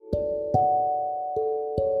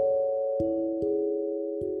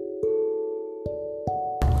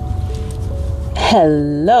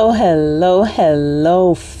Hello, hello,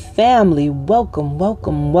 hello, family.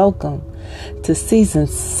 Welcome to season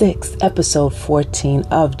 6, episode 14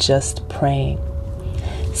 of Just Praying.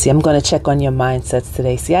 See, I'm going to check on your mindsets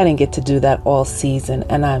today. See, I didn't get to do that all season,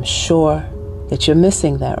 and I'm sure that you're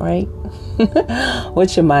missing that, right?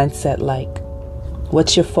 What's your mindset like?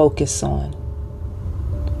 What's your focus on?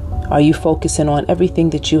 Are you focusing on everything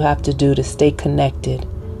that you have to do to stay connected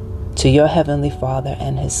to your Heavenly Father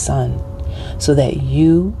and His Son, so that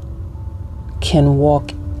you can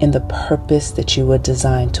walk in the purpose that you were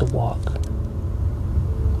designed to walk?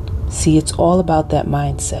 See, it's all about that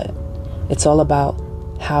mindset. It's all about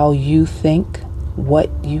how you think, what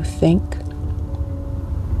you think,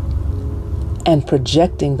 and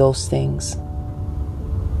projecting those things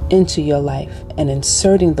into your life and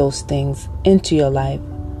inserting those things into your life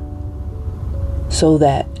so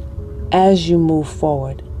that as you move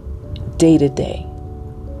forward, day to day,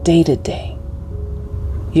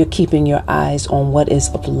 you're keeping your eyes on what is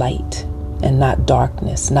of light and not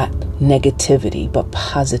darkness, not negativity, but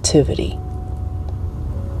positivity.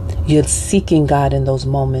 You're seeking God in those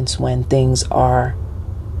moments when things are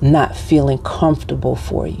not feeling comfortable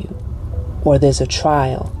for you, or there's a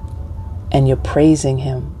trial, and you're praising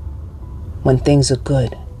Him when things are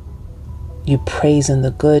good. You praise in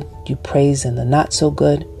the good, you praise in the not so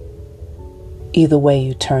good. Either way,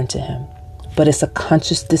 you turn to Him. But it's a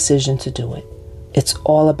conscious decision to do it. It's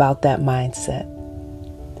all about that mindset.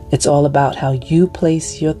 It's all about how you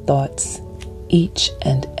place your thoughts each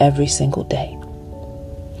and every single day.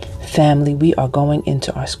 Family, we are going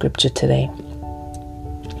into our scripture today.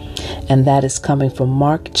 And that is coming from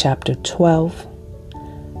Mark chapter 12,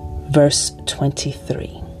 verse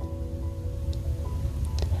 23.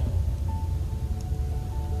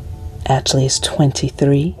 Actually, it's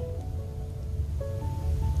 23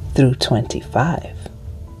 through 25.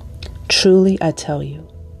 Truly, I tell you,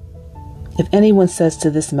 if anyone says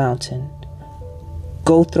to this mountain,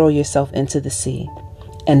 "Go throw yourself into the sea,"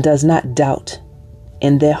 and does not doubt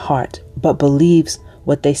in their heart, but believes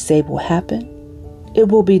what they say will happen, it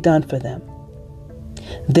will be done for them.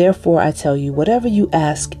 Therefore, I tell you, whatever you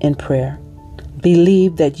ask in prayer,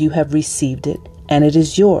 believe that you have received it, and it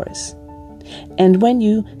is yours. And when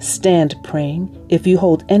you stand praying, if you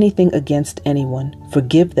hold anything against anyone,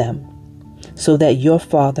 forgive them, so that your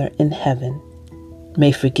Father in heaven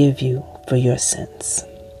may forgive you for your sins.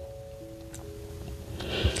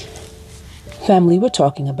 Family, we're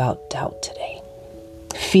talking about doubt today.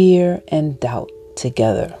 Fear and doubt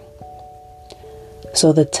together.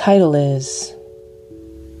 So the title is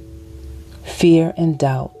Fear and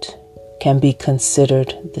Doubt Can Be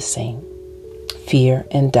Considered the Same. Fear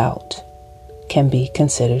and doubt can be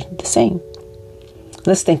considered the same.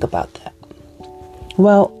 Let's think about that.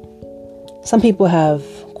 Well, some people have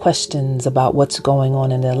questions about what's going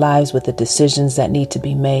on in their lives with the decisions that need to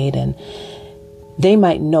be made, and they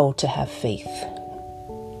might know to have faith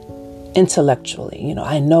intellectually.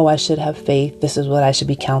 I know I should have faith. This is what I should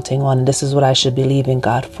be counting on. And this is what I should believe in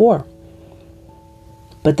God for.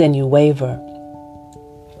 But then you waver.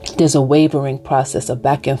 There's a wavering process, a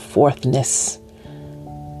back and forthness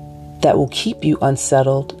that will keep you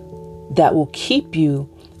unsettled, that will keep you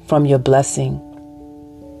from your blessing,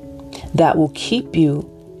 that will keep you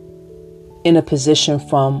in a position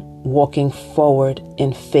from walking forward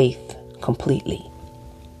in faith completely.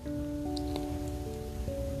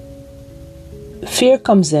 Fear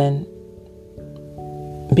comes in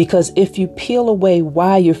because if you peel away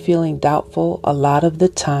why you're feeling doubtful, a lot of the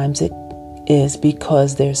times it is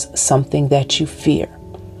because there's something that you fear.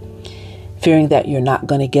 Fearing that you're not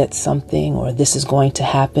going to get something, or this is going to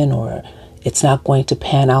happen, or it's not going to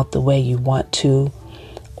pan out the way you want to,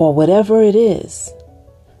 or whatever it is.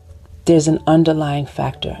 There's an underlying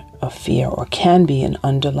factor of fear, or can be an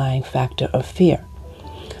underlying factor of fear.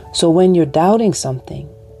 So when you're doubting something,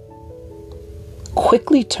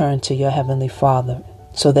 quickly turn to your Heavenly Father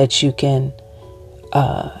so that you can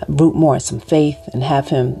root more in some faith and have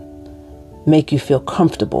Him make you feel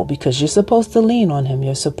comfortable, because you're supposed to lean on Him.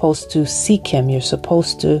 You're supposed to seek Him. You're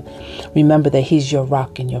supposed to remember that He's your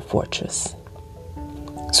rock and your fortress.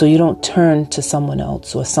 So you don't turn to someone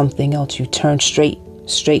else or something else. You turn straight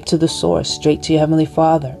to the source, straight to your Heavenly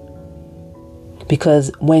Father.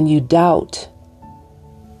 Because when you doubt,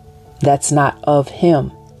 that's not of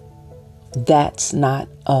Him. That's not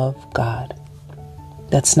of God.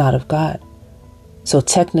 That's not of God. So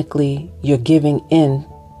technically, you're giving in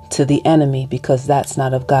to the enemy, because that's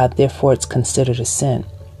not of God. Therefore, it's considered a sin.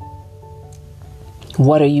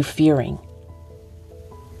 What are you fearing?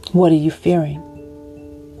 What are you fearing?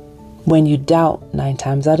 When you doubt, 9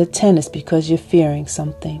 times out of 10, it's because you're fearing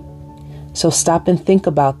something. So stop and think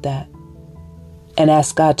about that and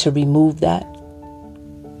ask God to remove that.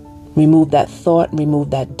 Remove that thought,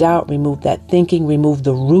 remove that doubt, remove that thinking, remove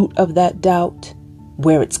the root of that doubt,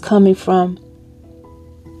 where it's coming from.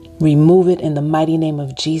 Remove it in the mighty name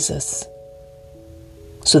of Jesus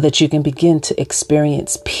so that you can begin to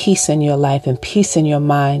experience peace in your life and peace in your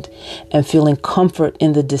mind and feeling comfort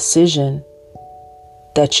in the decision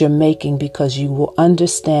that you're making, because you will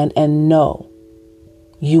understand and know.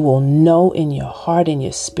 You will know in your heart and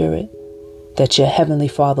your spirit that your Heavenly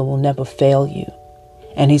Father will never fail you.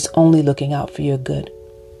 And He's only looking out for your good,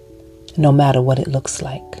 no matter what it looks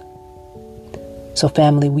like. So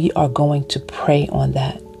family, we are going to pray on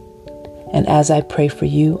that. And as I pray for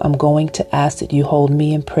you, I'm going to ask that you hold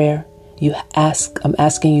me in prayer. I'm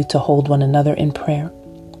asking you to hold one another in prayer.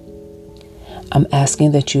 I'm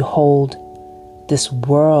asking that you hold this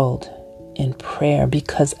world in prayer,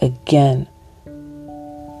 because again,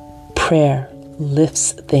 prayer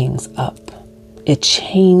lifts things up. It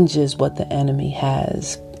changes what the enemy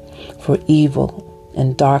has for evil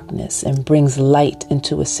and darkness and brings light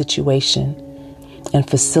into a situation and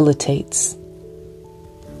facilitates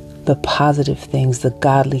the positive things, the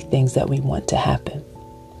godly things that we want to happen.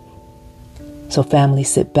 So family,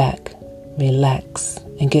 sit back, relax,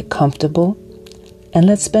 and get comfortable, and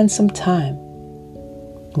let's spend some time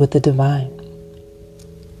with the divine.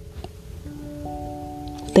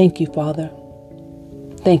 Thank you, Father.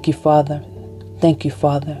 Thank you, Father. Thank you,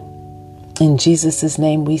 Father. In Jesus'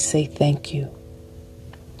 name we say thank you.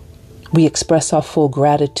 We express our full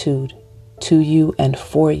gratitude to you and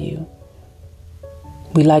for you.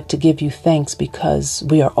 We like to give you thanks because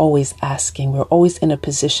we are always asking. We're always in a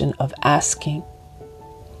position of asking.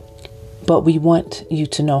 But we want you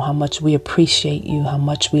to know how much we appreciate you, how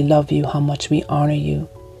much we love you, how much we honor you,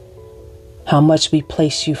 how much we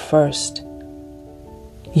place you first.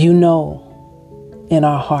 You know in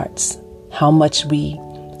our hearts how much we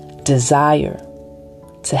desire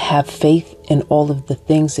to have faith in all of the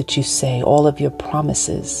things that you say, all of your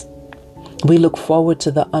promises. We look forward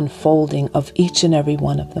to the unfolding of each and every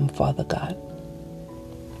one of them, Father God.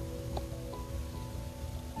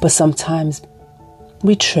 But sometimes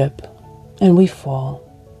we trip and we fall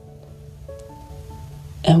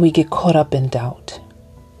and we get caught up in doubt.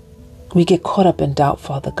 We get caught up in doubt,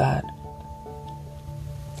 Father God.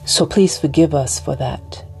 So please forgive us for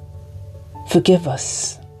that. Forgive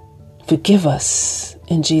us. Forgive us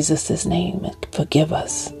in Jesus' name. Forgive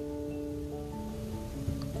us.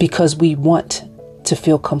 Because we want to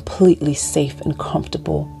feel completely safe and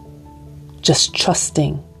comfortable, just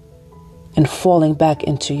trusting and falling back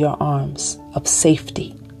into your arms of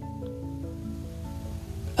safety,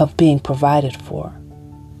 of being provided for,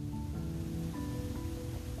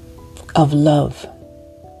 of love.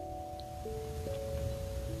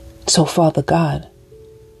 So, Father God,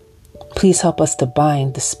 please help us to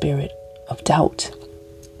bind the spirit of doubt.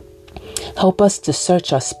 Help us to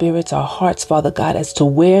search our spirits, our hearts, Father God, as to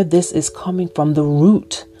where this is coming from, the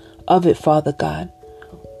root of it, Father God.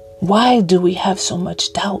 Why do we have so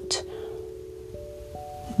much doubt?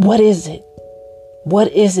 What is it?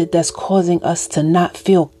 What is it that's causing us to not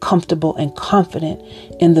feel comfortable and confident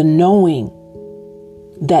in the knowing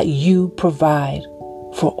that you provide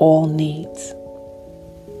for all needs?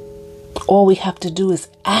 All we have to do is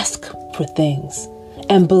ask for things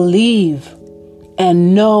and believe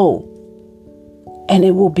and know, and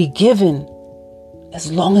it will be given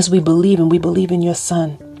as long as we believe, and we believe in your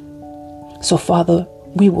Son. So, Father,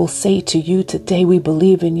 we will say to you today, we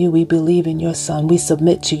believe in you, we believe in your Son. We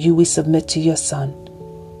submit to you, we submit to your Son.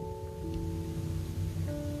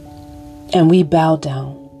 And we bow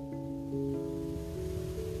down.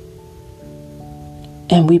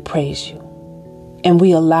 And we praise you. And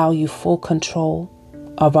we allow you full control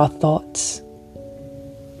of our thoughts,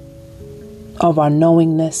 of our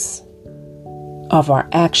knowingness, of our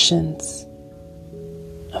actions,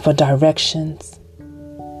 of our directions,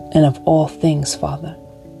 and of all things, Father.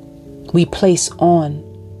 We place on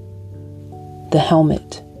the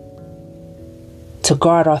helmet to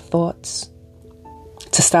guard our thoughts,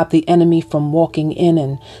 to stop the enemy from walking in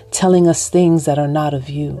and telling us things that are not of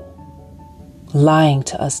you, lying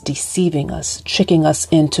to us, deceiving us, tricking us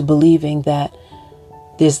into believing that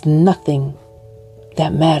there's nothing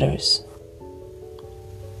that matters.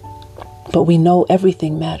 But we know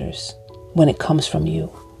everything matters when it comes from you.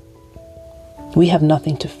 We have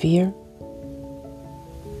nothing to fear.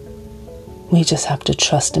 We just have to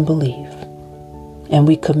trust and believe. And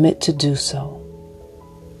we commit to do so.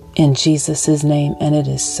 In Jesus' name, and it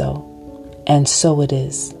is so. And so it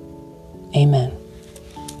is. Amen.